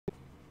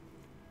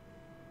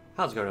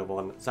How's it going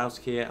everyone? Zowski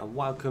here and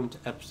welcome to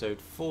episode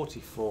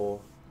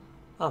 44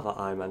 of our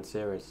Ironman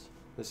series.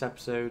 This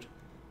episode,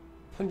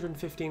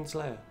 115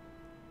 Slayer.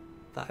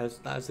 That is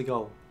the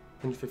goal,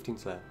 115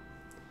 Slayer.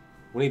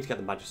 We need to get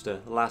the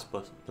Magister, the last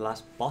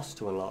boss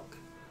to unlock.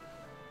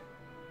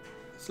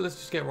 So let's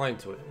just get right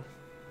into it.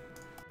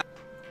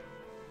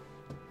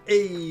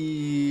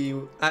 Hey,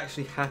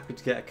 actually happy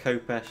to get a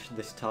Kopesh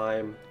this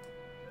time.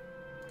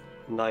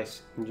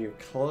 Nice new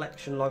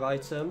collection log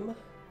item.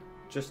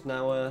 Just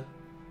now,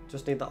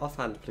 just need that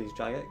offhand, please,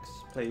 Jagex.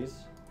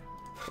 Please.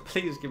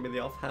 Please give me the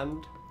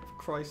offhand, for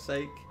Christ's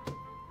sake.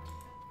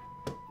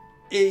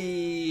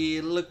 Hey,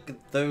 look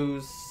at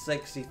those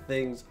sexy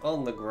things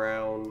on the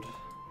ground.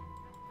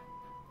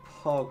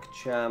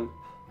 PogChamp.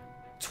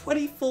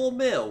 24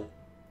 mil?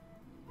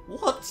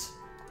 What?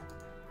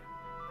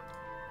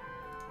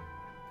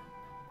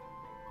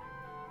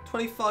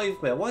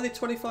 25 mil? Why are they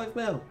 25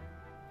 mil?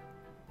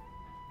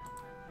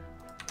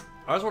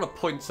 I just want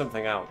to point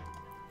something out.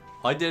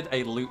 I did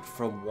a loot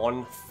from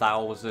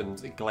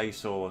 1,000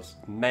 Glaciers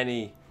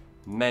many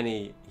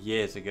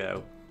years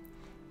ago,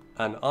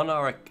 and on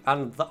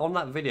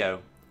that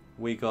video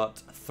we got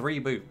 3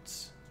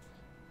 boots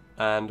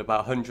and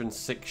about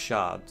 106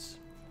 shards.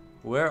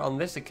 Where on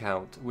this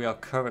account we are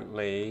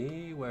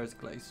currently, where is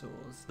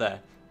Glaciers? There,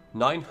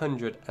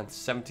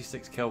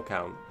 976 kill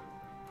count,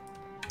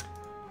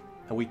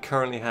 and we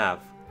currently have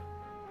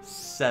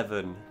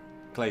 7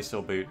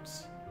 Glacier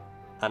boots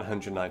and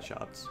 109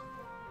 shards.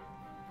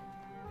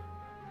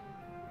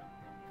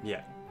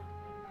 Yeah.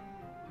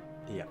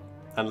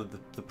 And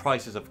the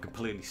prices have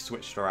completely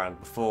switched around.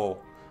 Before,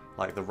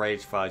 like, the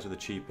Rage Fires were the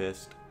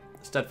cheapest,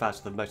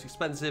 Steadfast were the most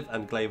expensive,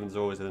 and Glavens are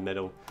always in the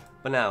middle.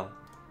 But now,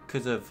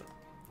 because of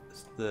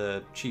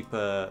the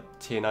cheaper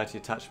tier 90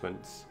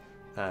 attachments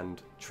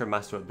and Trim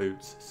Master at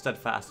boots,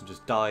 Steadfast have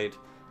just died,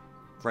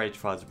 Rage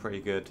Fires are pretty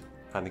good,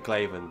 and the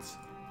Glavens,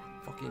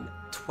 fucking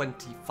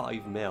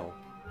 25 mil.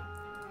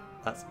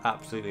 That's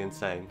absolutely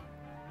insane.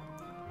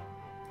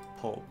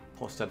 Poor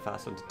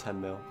Steadfast under 10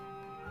 mil.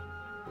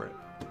 Rip.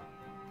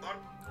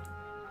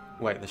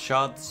 Wait, the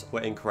shards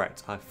were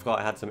incorrect. I forgot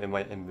I had some in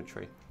my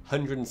inventory.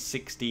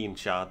 116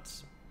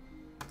 shards.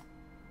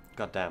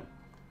 God damn.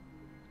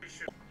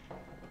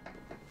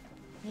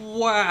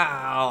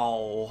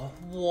 Wow!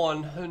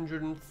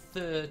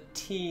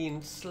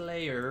 113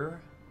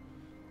 Slayer.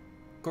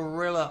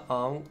 Gorilla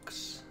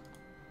Onks.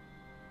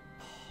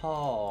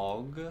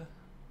 Pog.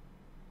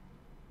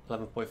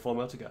 11.4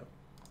 mil to go.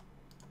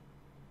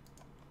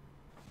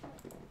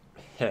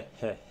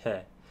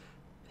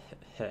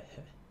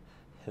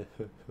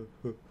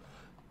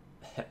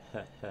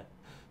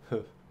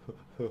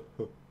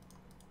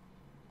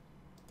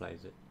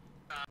 Blaze it.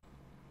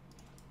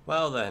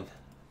 Well then,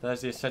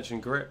 there's the Ascension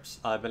grips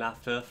I've been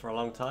after for a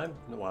long time.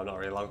 Well, not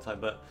really a long time,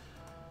 but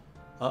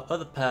our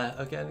other pair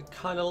are getting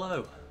kind of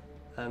low,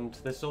 and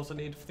this is also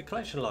needed for the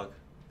collection log.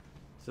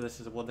 So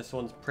this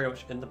one's pretty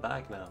much in the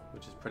bag now,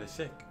 which is pretty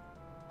sick.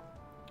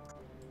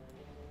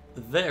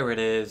 There it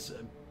is.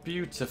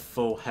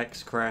 Beautiful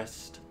Hex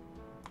Crest.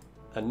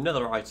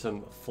 Another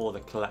item for the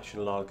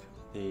collection log,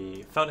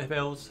 the Fountain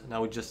Bills.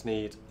 Now we just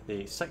need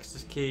the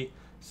Sextus Key,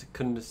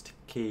 Secundus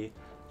Key,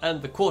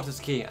 and the Quartus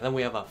Key, and then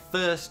we have our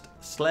first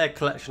Slayer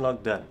collection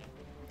log done.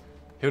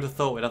 Who would have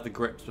thought we'd have the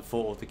grips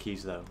before all the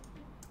keys though?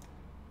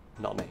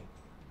 Not me.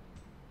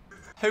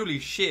 Holy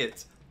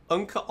shit!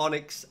 Unca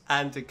Onyx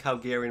and a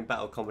Calgarian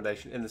battle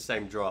combination in the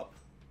same drop.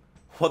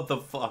 What the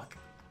fuck?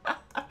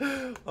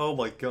 Oh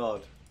my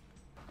god.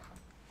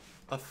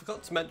 I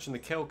forgot to mention the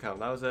kill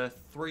count. That was a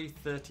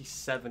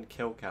 337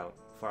 kill count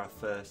for our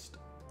first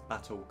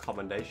battle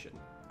commendation.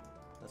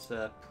 That's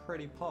a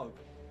pretty pog.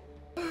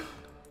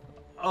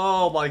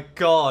 Oh my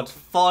god,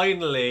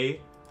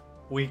 finally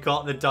we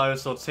got the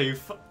dinosaur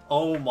tooth.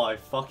 Oh my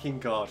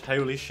fucking god,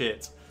 holy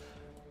shit.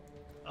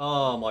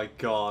 Oh my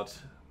god.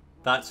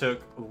 That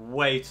took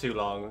way too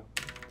long.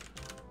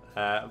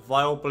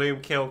 Vile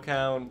Bloom kill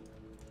count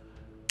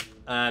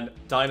and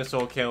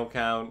dinosaur kill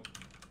count.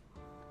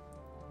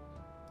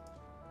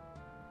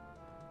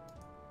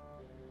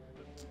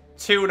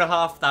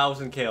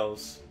 2,500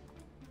 kills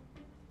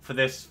for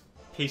this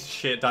piece of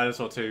shit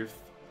dinosaur tooth.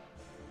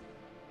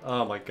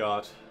 Oh my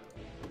god.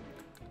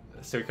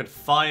 So we could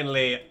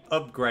finally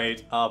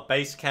upgrade our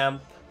base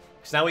camp.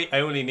 Because now we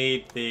only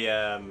need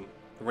the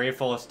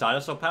reinforced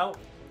dinosaur pelt.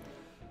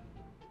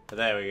 But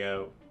there we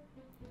go.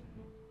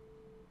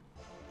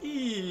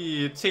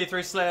 Tier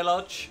 3 Slayer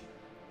Lodge.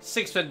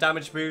 6%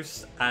 damage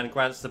boost and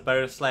grants the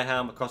bonus Slayer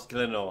Helm across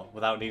Gillinor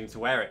without needing to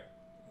wear it.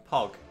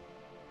 Pog.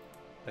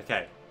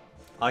 Okay.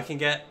 I can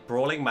get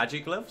Brawling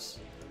Magic Gloves,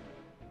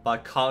 but I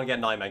can't get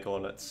Nightmare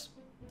Gauntlets.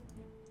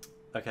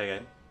 Okay,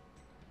 game.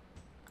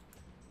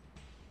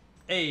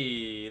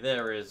 Hey,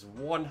 there is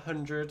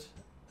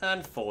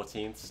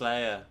 114th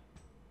Slayer.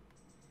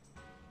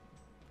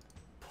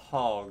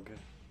 Pog.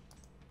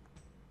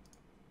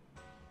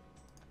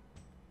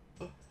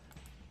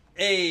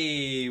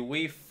 Hey,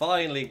 we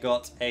finally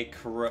got a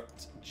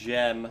corrupt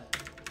gem.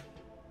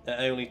 It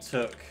only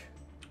took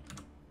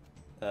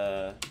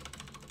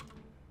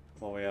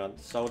What are we on?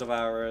 Soul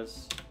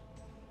Devourers.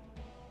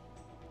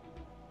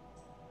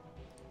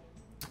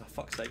 Oh,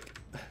 fuck's sake.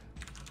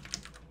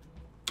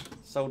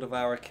 Soul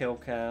Devourer kill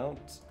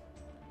count.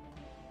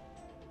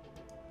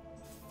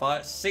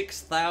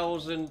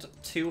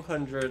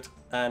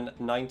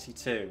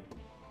 6,292.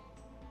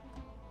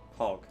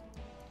 Pog.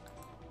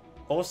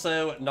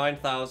 Also,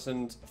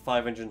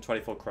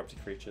 9,524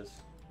 corrupted creatures.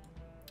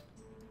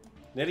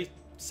 Nearly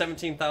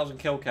 17,000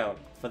 kill count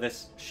for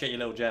this shitty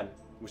little gem,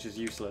 which is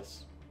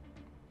useless.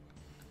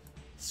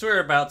 So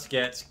we're about to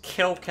get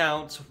kill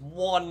count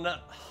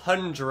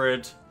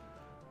 100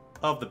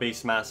 of the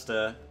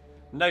Beastmaster.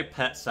 No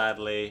pet,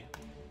 sadly.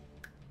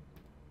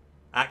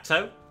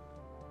 Acto.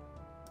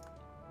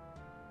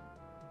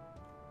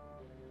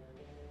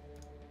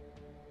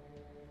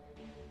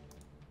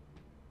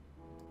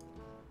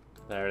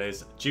 There it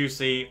is.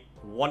 Juicy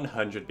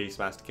 100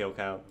 Beastmaster kill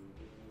count.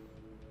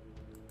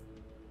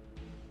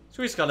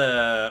 So we just got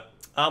a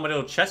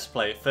Armadillo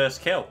chestplate,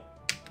 first kill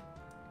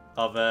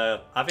of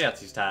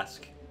Aviati's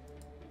task.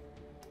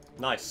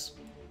 Nice.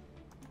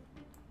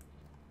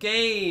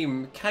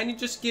 Game, can you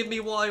just give me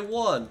what I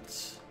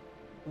want?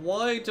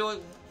 Why?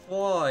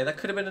 That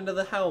could have been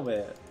another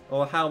helmet.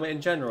 Or a helmet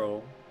in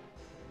general.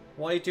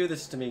 Why you do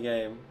this to me,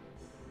 game?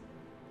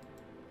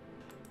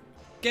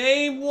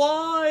 Game,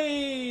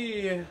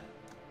 why?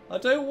 I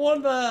don't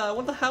want that. I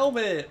want the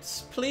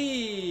helmets.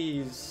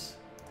 Please.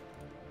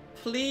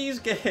 Please,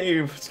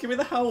 game. Just give me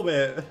the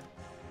helmet.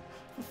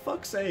 For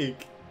fuck's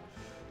sake.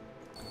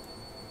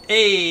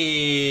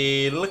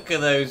 Hey, look at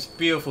those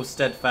beautiful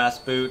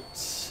steadfast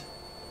boots.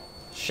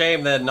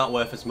 Shame they're not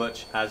worth as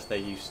much as they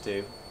used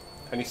to.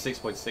 Only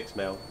 6.6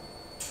 mil.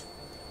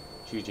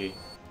 GG.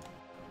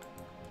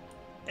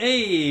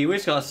 Hey, we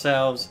just got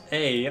ourselves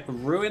a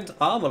ruined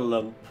armor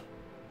lump.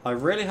 I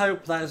really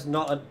hope that is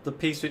not the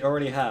piece we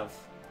already have,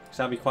 because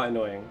that'd be quite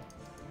annoying.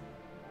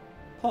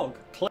 Pog.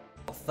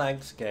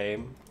 Thanks,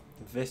 game.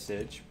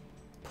 Visage.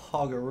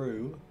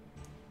 Pogaroo.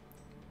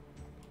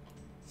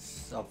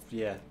 Oh,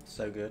 yeah,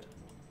 so good.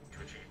 To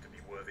achieve to be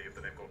worthy of the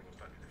name Golden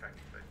Statue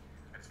effectively,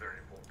 and it's very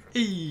important.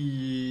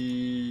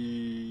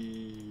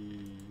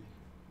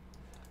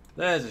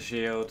 There's a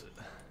shield.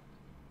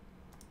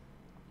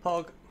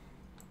 Pog.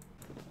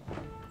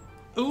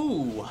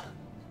 Ooh!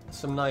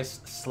 Some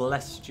nice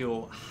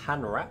celestial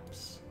hand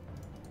wraps.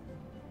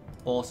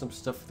 Awesome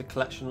stuff for the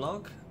collection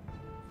log.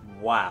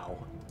 Wow.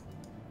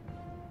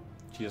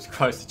 Jesus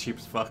Christ, the cheap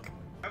as fuck.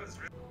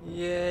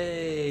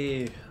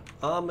 Yay!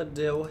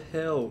 Armadillo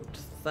hilt.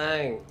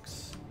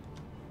 Thanks.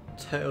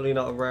 Totally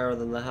not rarer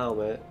than the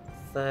helmet.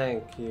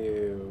 Thank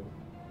you.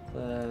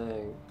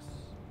 Thanks.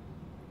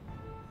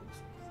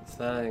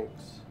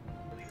 Thanks.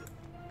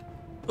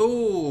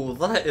 Ooh,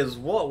 that is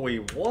what we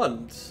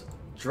want.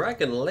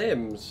 Dragon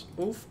limbs.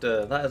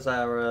 Oofta. That is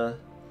our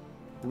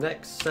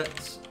next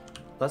set.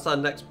 That's our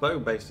next bow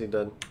basically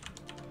done.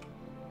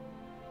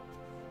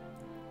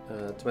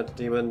 Demented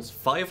Demons.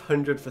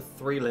 500 for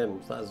 3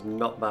 limbs. That is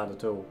not bad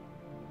at all.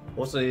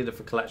 Also needed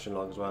for collection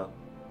log as well.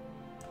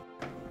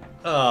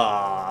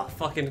 Ah,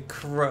 fucking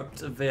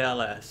corrupt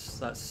VLS.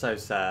 That's so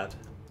sad.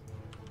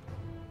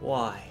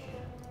 Why?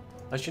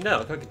 Actually, no,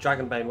 I could get a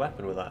Dragonbane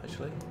weapon with that,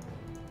 actually.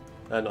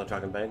 Not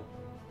Dragonbane.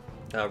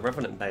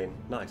 Revenant Bane.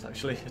 Nice,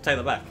 actually. I take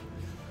that back.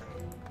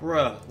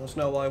 Bruh, that's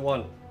not what I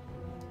want.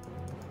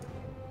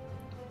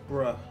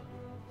 Bruh.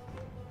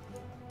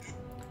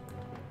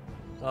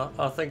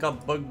 I think I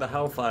bugged the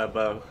Hellfire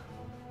bow.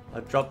 I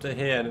dropped it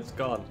here and it's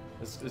gone.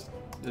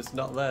 It's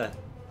not there.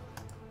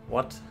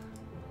 What?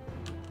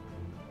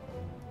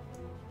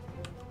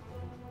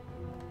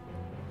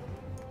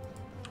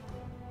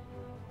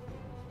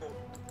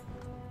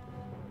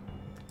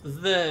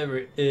 There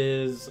it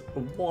is.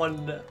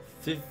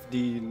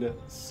 115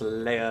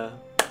 Slayer.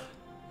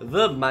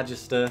 The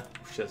Magister.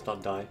 Shit, it's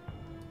not die.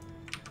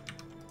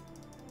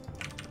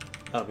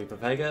 That'll be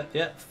Pepega.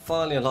 Yeah,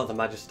 finally unlocked the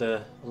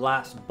Magister.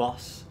 Last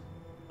boss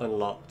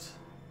unlocked.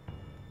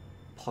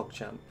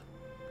 PogChamp.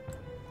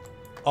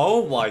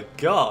 Oh my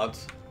god.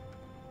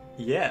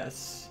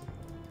 Yes.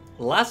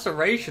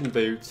 Laceration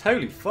boots.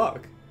 Holy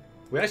fuck.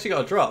 We actually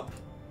got a drop.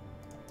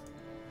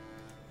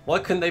 Why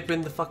couldn't they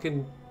bring the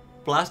fucking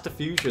Blaster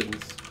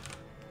Fusions?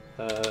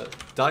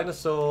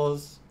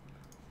 Dinosaurs.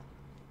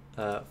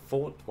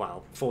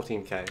 Wow,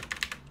 14k.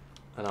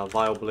 And our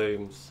Vile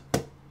Blooms.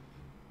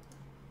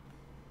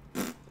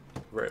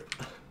 Rip.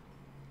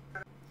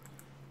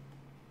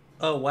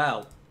 Oh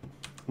wow.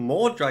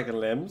 More Dragon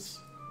Limbs.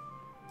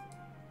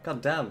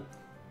 God damn.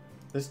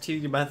 This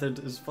TD method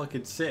is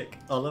fucking sick.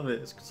 I love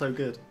it. It's so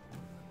good.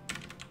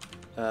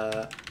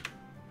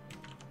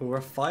 We're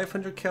a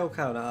 500 kill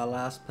count at our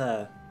last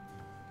pair.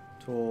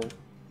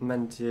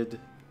 Tormented.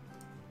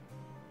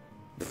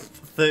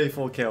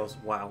 34 kills.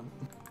 Wow.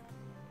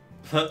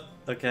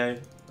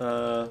 Okay.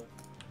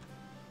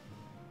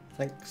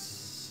 Thanks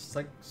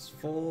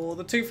for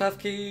the 2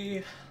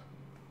 key.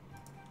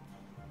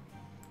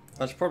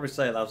 I should probably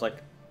say that was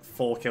like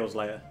 4 kills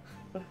later.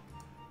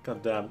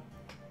 God damn.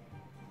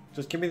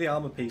 Just give me the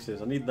armor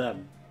pieces. I need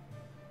them.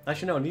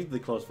 Actually, no, I need the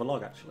claws for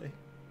log, actually.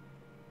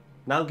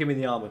 Now give me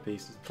the armor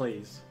pieces,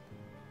 please.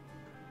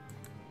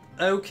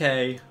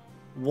 Okay.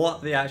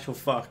 What the actual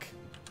fuck?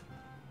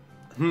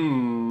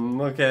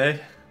 Okay.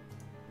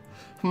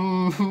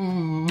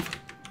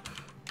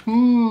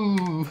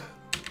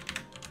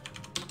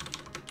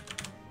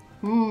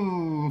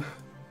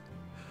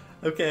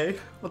 Okay,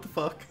 what the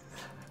fuck?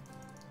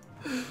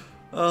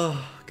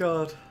 Oh,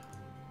 God.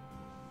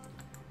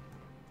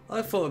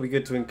 I thought it'd be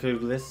good to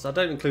include lists. I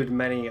don't include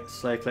many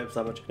Slayer clips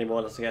that much anymore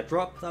unless I get a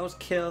drop. That was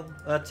kill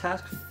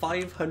task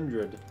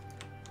 500.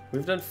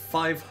 We've done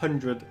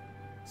 500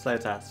 Slayer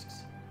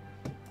tasks.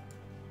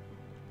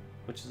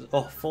 Which is,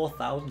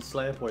 4,000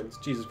 Slayer points.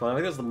 Jesus Christ, I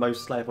think that's the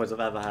most Slayer points I've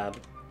ever had.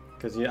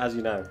 Because, as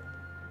you know,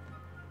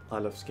 I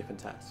love skipping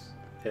tasks.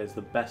 It is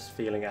the best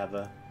feeling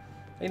ever.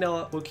 You know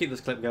what, we'll keep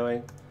this clip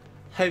going.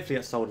 Hopefully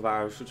get Soul of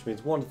Arrows, which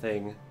means one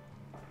thing.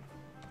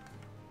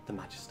 The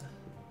Magister.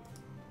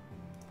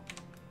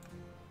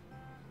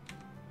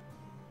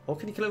 Or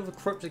can you kill it with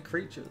corrupted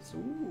creatures?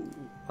 Ooh,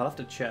 I'll have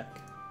to check.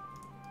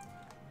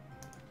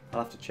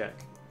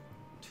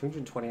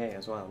 228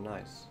 as well,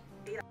 nice.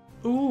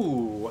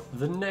 Ooh,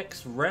 the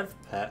next Rev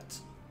Pet.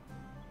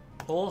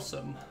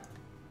 Awesome.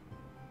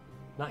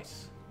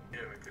 Nice.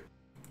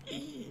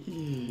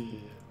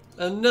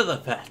 Another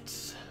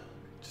pet.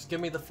 Just give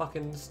me the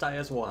fucking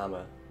Stayer's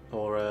Warhammer.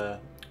 Or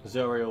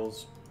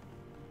Zuriel's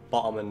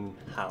Bottom and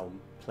Helm,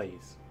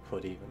 please.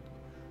 Hood even.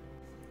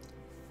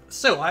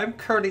 So, I'm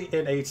currently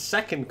in a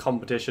second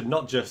competition,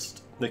 not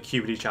just the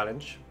QBD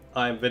challenge.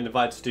 I've been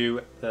invited to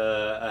do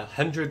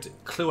 100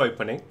 clue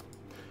opening.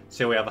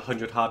 So we have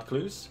 100 hard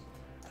clues.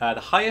 The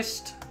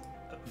highest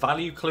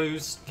value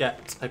clues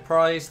get a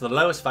prize. The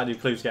lowest value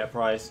clues get a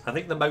prize. I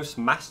think the most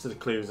mastered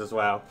clues as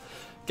well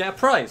get a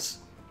prize.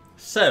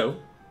 So,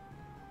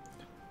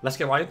 let's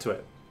get right into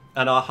it.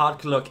 And our hard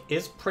clue look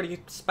is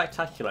pretty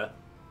spectacular.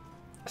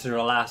 So in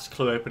our last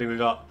clue opening we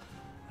got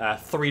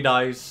 3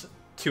 dies,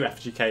 2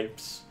 FG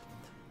capes,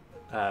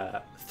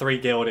 3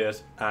 gilded,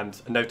 and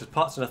a noted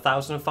pots and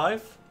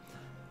 1005.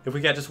 If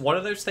we get just one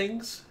of those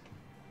things,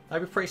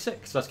 that'd be pretty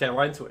sick. So let's get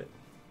right into it.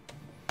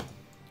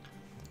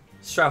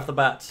 Straight off the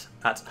bat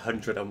at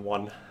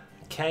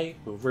 101k.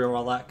 We'll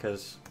reroll that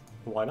because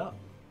why not?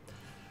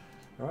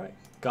 Alright,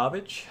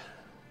 garbage.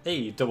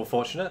 Hey, double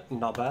fortunate,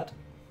 not bad.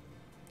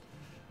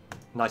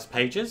 Nice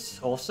pages,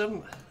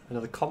 awesome.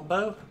 Another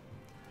combo.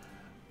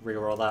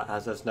 Reroll that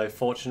as there's no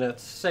fortunate.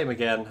 Same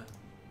again.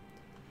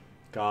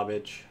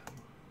 Garbage.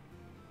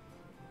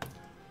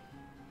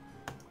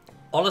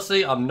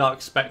 Honestly, I'm not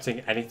expecting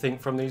anything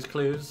from these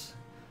clues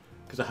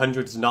because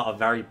 100 is not a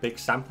very big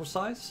sample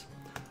size.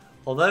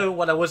 Although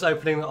when I was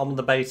opening on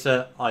the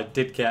beta, I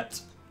did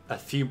get a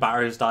few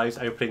Barrows dies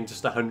opening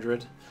just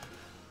 100.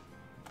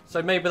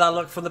 So maybe that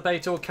luck from the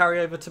beta will carry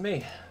over to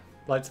me,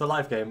 like to the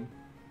live game.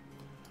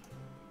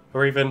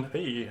 Or even,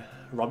 hey,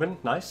 Robin,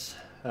 nice.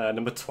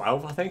 Number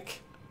 12, I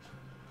think.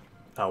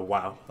 Oh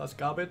wow, that's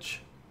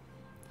garbage.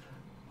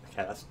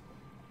 Okay, that's.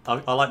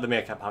 I like the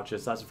meerkat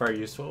pouches. That's very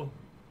useful.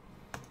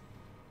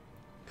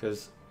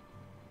 Because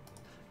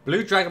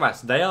blue dragon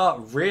masks, they are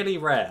really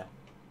rare.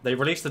 They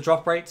release the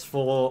drop rates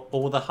for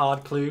all the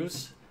hard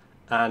clues,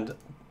 and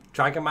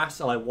dragon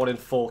masks are like 1 in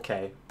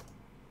 4k,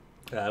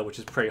 which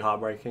is pretty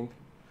heartbreaking.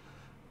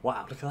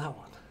 Wow, look at that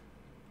one.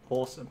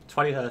 Awesome.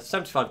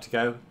 75 to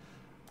go.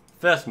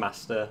 First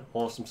master,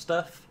 awesome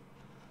stuff.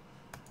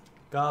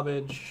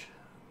 Garbage.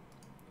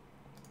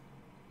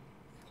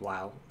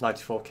 Wow,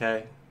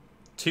 94k.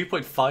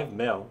 2.5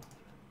 mil.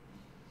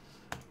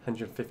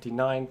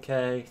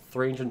 159k,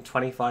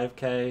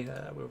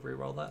 325k. We'll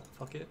re-roll that.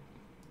 Fuck it.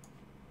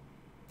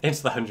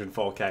 Into the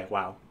 104k.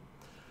 Wow.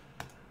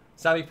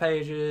 Savvy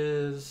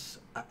pages.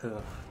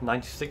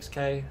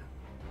 96k.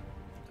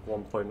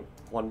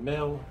 1.1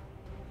 mil.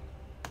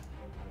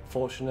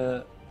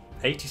 Fortunate.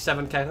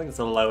 87k. I think it's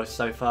the lowest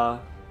so far.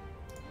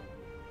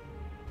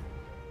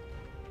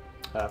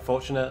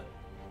 Fortunate.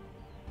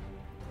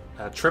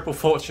 Triple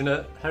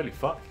fortunate. Holy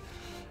fuck.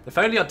 If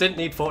only I didn't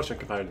need fortune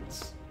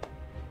components.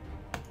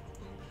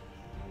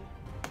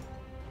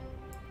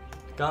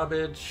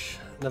 Garbage.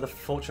 Another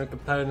fortunate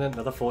component.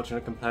 Another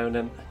fortunate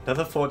component.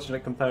 Another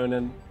fortunate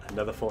component.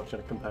 Another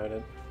fortunate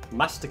component.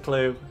 Master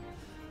clue.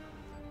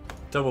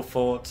 Double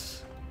fort.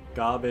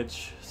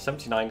 Garbage.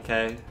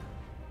 79k.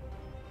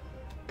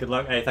 Good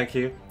luck. Hey, thank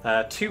you.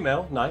 2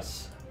 mil.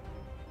 Nice.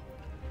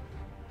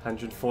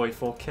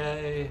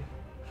 144k.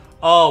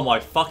 Oh my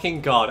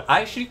fucking god.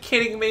 Actually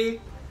kidding me?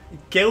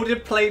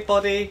 Gilded plate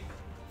body?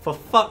 For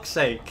fuck's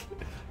sake.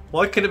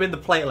 Why could have been the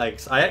plate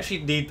legs? I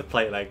actually need the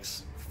plate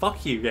legs.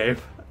 Fuck you, game.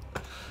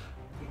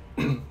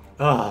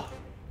 Oh.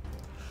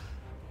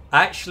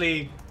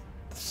 Actually,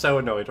 so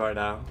annoyed right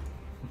now.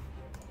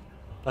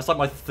 That's like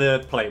my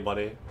 3rd plate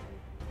body.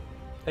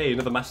 Hey,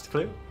 another master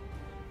clue.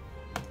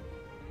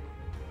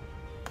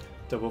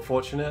 Double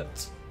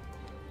fortunate.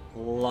 A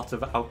lot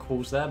of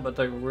alcohols there, but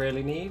don't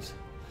really need.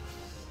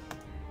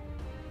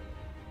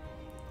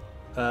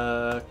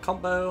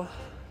 Combo.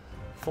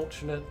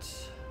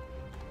 Fortunate.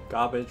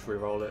 Garbage,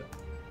 reroll it.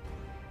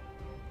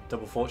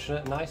 Double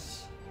fortunate,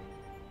 nice.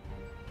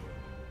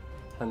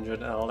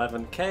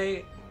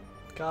 111k.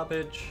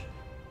 Garbage.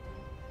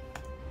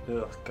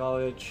 Ugh,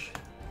 garbage.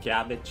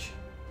 Garbage.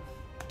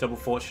 Double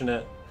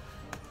fortunate.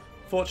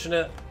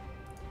 Fortunate.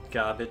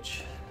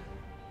 Garbage.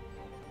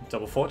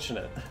 Double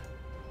fortunate.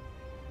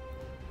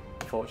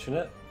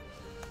 Fortunate.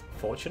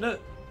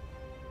 Fortunate.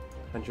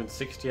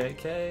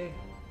 168k.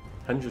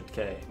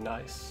 100k.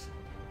 Nice.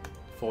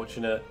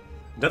 Fortunate.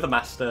 Another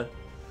master.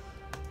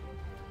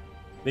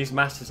 These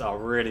masters are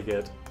really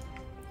good.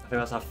 I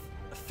think that's our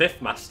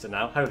fifth master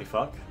now. Holy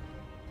fuck.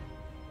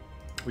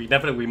 We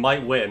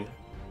might win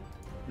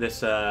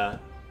this,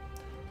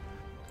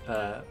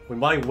 we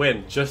might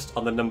win just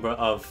on the number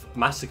of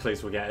master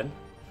clues we're getting.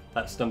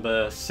 That's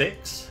number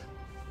 6.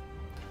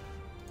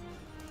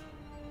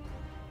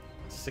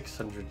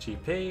 600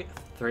 GP,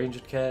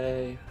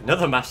 300k.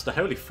 Another master,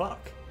 holy fuck.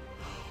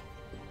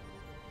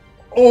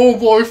 Oh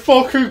my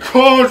fucking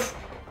god!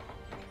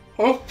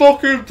 I'm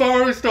fucking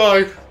embarrassed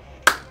now!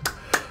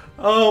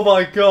 Oh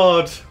my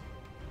god!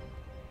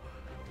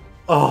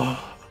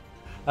 Oh,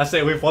 that's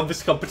it, we've won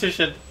this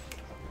competition.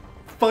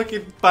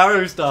 Fucking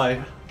Barrows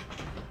die.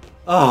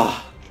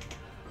 Ah, oh,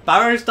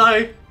 Barrows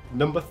die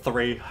number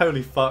 3.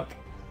 Holy fuck.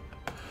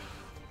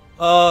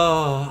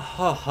 Oh,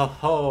 ho ho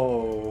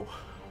ho.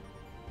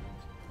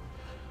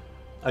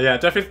 Oh, yeah,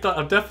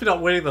 I'm definitely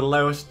not winning the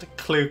lowest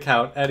clue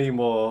count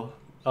anymore.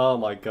 Oh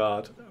my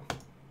god.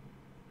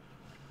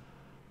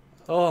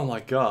 Oh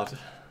my god.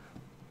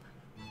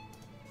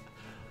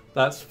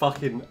 That's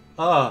fucking...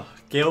 Ah, oh,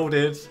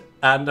 gilded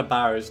and a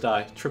Barrows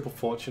die. Triple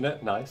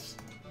fortunate, nice.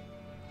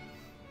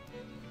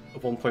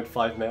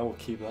 1.5 mil, we'll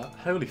keep that.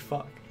 Holy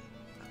fuck.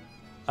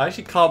 I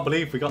actually can't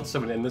believe we got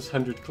someone in this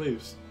 100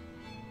 clues.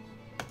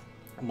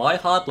 My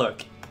hard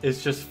luck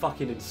is just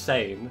fucking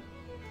insane.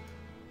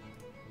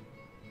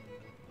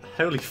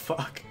 Holy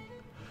fuck.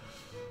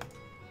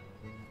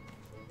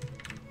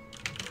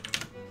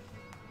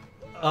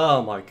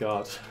 Oh my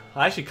god.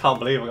 I actually can't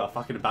believe I got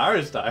fucking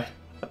Barrows die.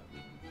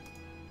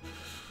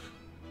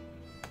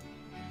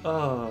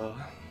 Oh.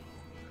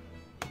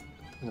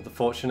 Another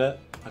fortunate.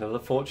 Another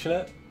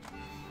fortunate.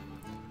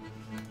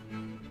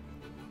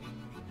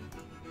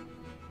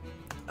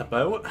 A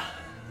boat.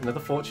 Another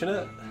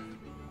fortunate.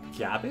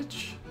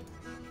 Garbage.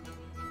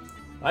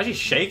 I'm actually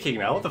shaking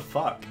now. What the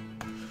fuck?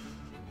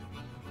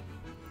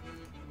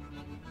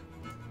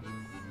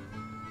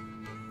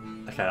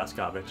 Okay, that's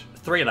garbage.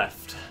 3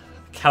 left.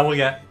 Can we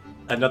get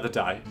another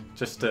die?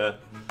 Just to...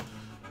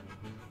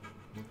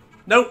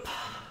 Nope.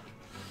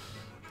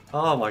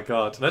 Oh my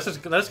god. Let's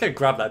go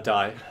grab that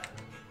die.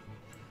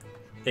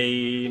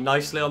 A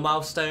nice little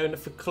milestone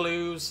for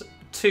clues.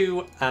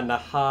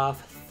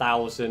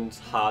 2,500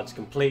 hards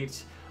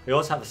complete. We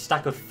also have a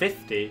stack of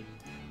 50,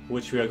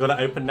 which we are going to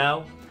open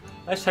now.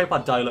 Let's hope our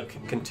die luck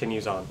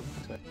continues on.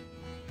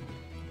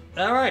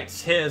 Alright,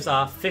 here's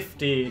our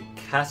 50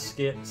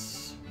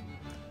 caskets.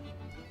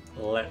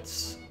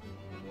 Let's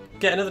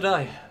get another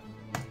die.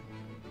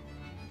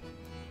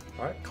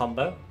 Alright,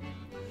 combo.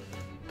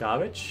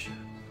 Garbage.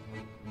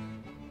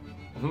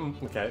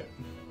 Okay.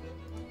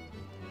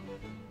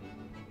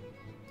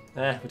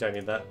 We don't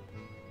need that.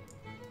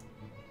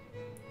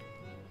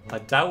 I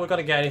doubt we're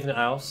gonna get anything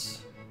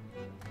else,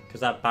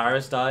 because that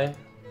Barrows die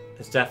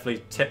has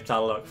definitely tipped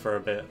our luck for a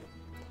bit.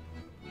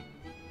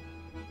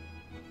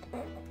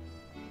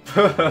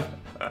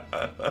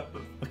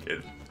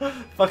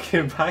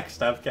 fucking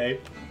backstab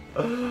cape.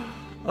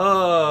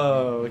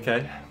 Oh,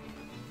 okay.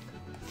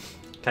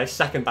 Okay,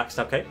 second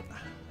backstab cape.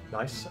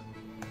 Nice.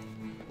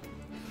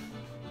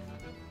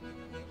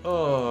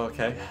 Oh,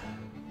 okay.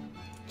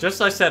 Just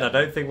as I said, I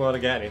don't think we're gonna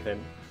get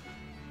anything.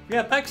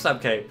 Yeah,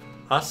 backstab cape.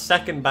 Our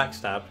second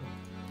backstab.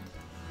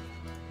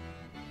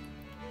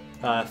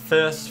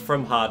 First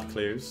from hard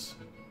clues.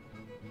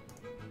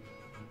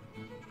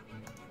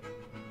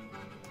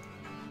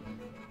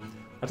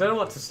 I don't know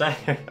what to say.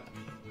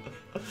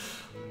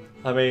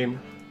 I mean...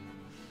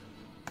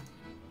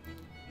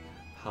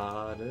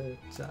 Hard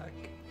attack.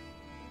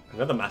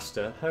 Another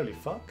master. Holy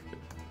fuck.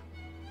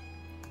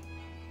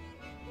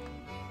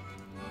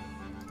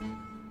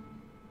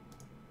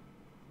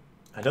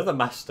 Another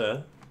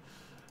master.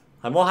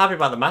 I'm more happy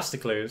about the master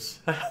clues.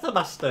 Another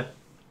master.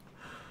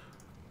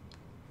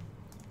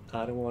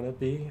 I don't want to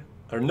be...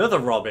 Another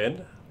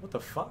Robin? What the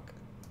fuck?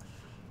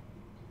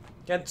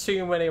 Get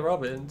too many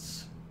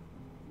Robins.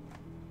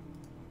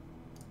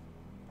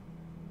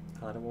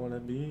 I don't want to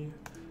be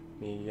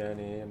me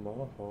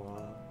anymore.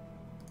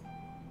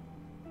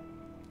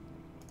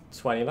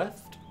 20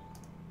 left.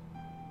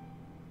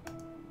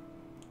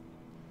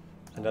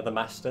 Another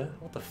master.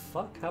 What the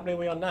fuck? How many are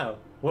we on now?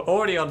 We're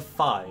already on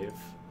 5.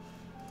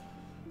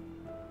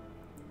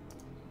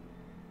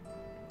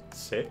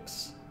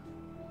 6.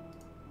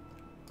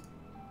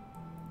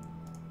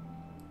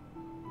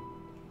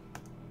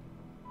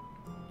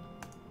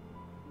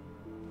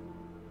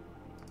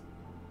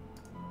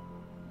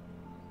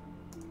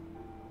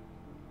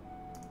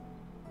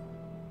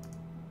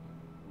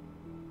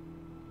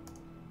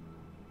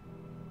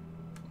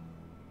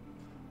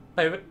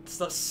 Oh,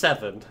 that's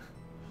 7.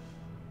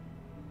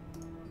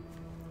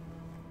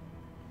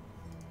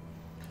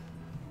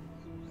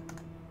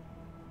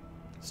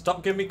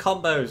 Stop giving me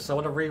combos. I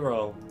want to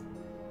reroll.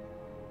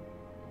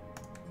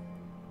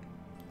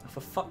 Oh,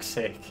 for fuck's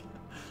sake.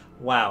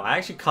 Wow, I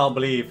actually can't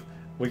believe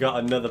we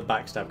got another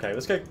backstab cave.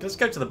 Let's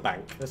go to the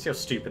bank. Let's see how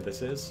stupid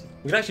this is.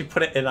 We can actually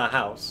put it in our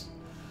house.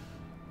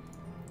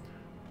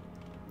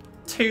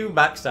 2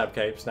 backstab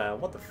capes now.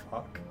 What the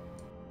fuck?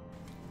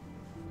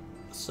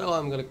 So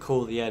I'm going to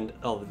call the end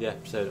of the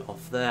episode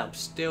off there. I'm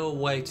still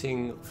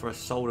waiting for a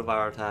Soul of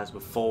Aratas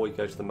before we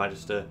go to the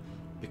Magister,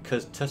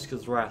 because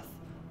Tuskar's Wrath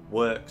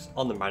works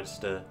on the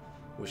Magister,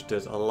 which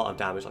does a lot of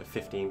damage, like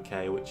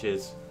 15k, which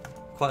is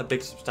quite a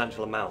big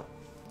substantial amount.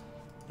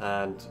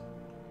 And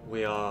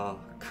we are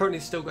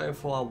currently still going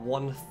for our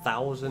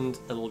 1000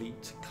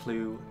 elite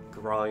clue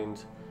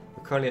grind.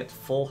 We're currently at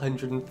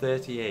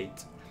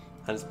 438,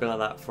 and it's been like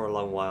that for a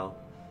long while.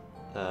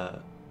 I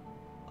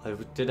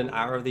did an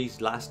hour of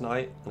these last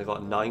night, and I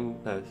got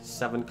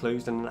 7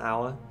 clues in an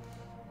hour.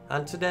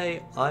 And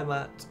today I'm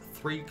at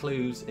 3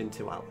 clues in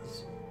 2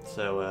 hours.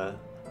 So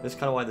this is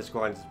kind of why this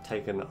grind has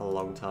taken a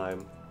long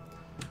time.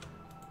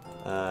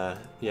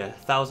 Yeah,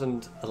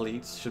 1000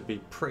 elites should be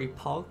pretty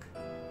pog.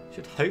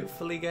 Should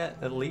hopefully get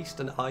at least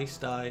an ice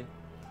die.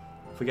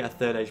 If we get a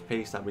 3rd age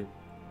piece, that'd be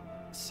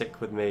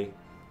sick with me.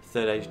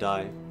 3rd age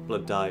die,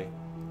 blood die.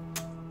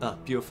 Ah,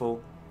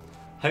 beautiful.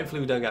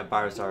 Hopefully we don't get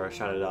Barrister or a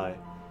shadow die.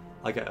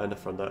 I get enough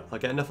from that. I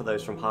get enough of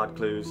those from hard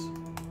clues.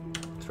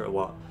 For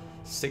what?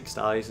 6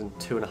 dies and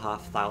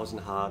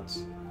 2,500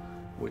 hards,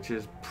 which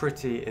is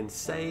pretty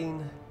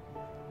insane.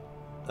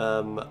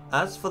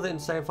 As for the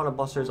insane final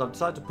bosses, I've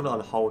decided to put it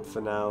on hold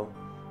for now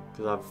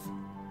because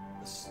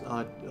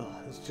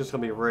it's just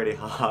gonna be really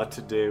hard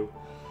to do,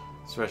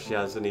 especially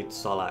as I need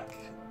Solak,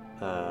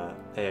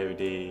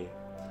 AOD,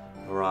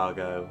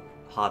 Virago,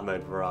 hard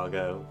mode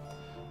Virago.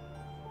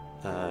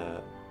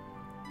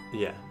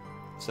 Yeah.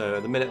 So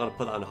at the minute I'm going to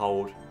put that on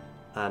hold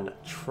and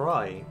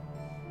try,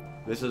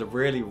 this is a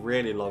really,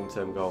 really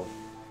long-term goal,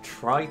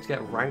 try to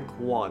get rank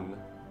 1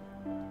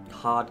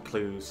 hard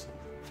clues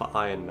for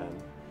Ironman,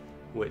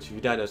 which if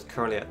you don't know is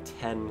currently at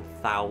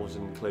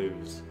 10,000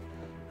 clues,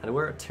 and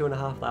we're at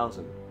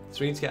 2,500, so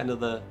we need to get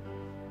another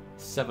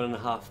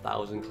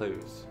 7,500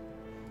 clues,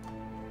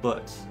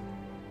 but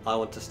I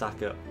want to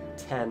stack up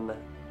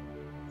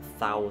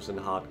 10,000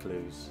 hard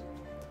clues,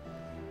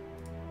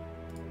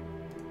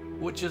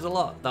 which is a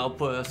lot. That'll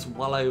put us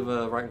well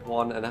over rank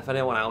 1, and if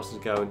anyone else is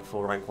going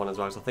for rank 1 as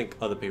well, so I think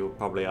other people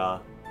probably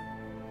are,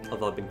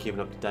 although I've been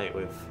keeping up to date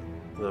with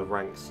the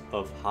ranks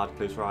of hard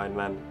clues for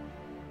Ironman.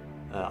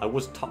 I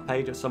was top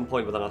page at some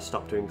point, but then I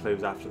stopped doing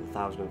clues after the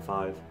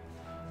 1005.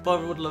 But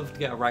I would love to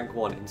get a rank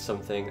 1 in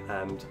something,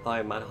 and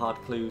Ironman hard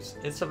clues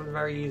is something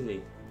very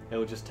easy. It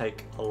will just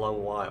take a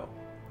long while.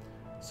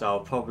 So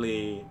I'll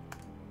probably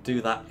do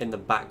that in the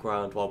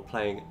background while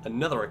playing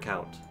another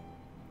account.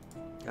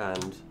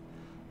 And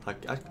I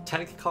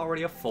technically can't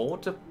really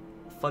afford to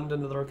fund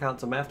another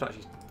account, so I may have to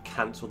actually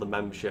cancel the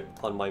membership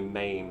on my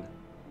main,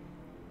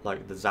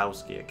 like the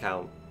Zowski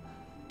account,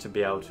 to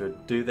be able to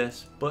do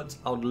this. But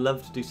I would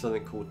love to do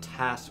something called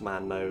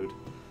Taskman mode.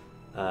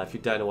 If you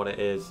don't know what it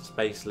is, it's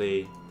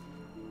basically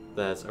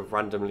there's a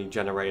randomly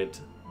generated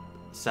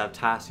set of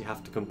tasks you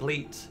have to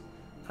complete,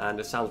 and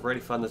it sounds really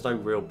fun. There's no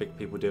real big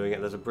people doing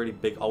it. There's a really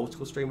big old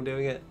school streamer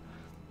doing it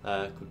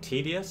called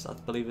Tedious, I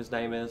believe his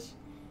name is.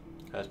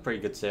 It's a pretty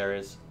good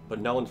series, but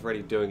no one's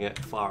really doing it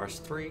for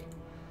RS3,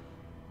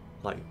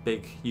 like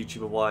big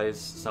YouTuber wise.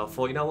 So I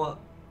thought, you know what,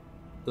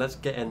 let's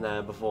get in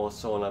there before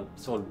someone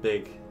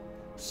big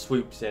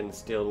swoops in and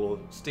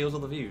steals all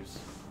the views.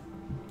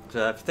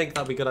 So if you think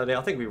that'd be a good idea,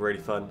 I think it'd be really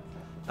fun.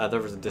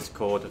 There is a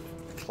Discord, a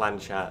clan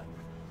chat,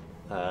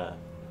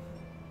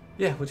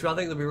 yeah, which I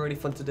think would be really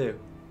fun to do,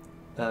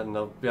 and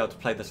I'll be able to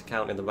play this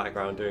account in the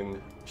background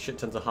doing shit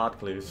tons of hard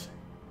clues.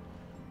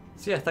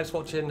 So yeah, thanks for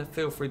watching.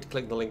 Feel free to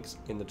click the links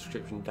in the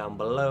description down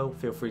below.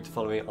 Feel free to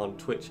follow me on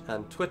Twitch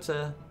and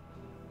Twitter.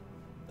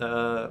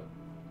 Yeah,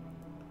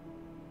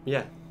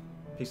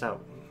 peace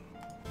out.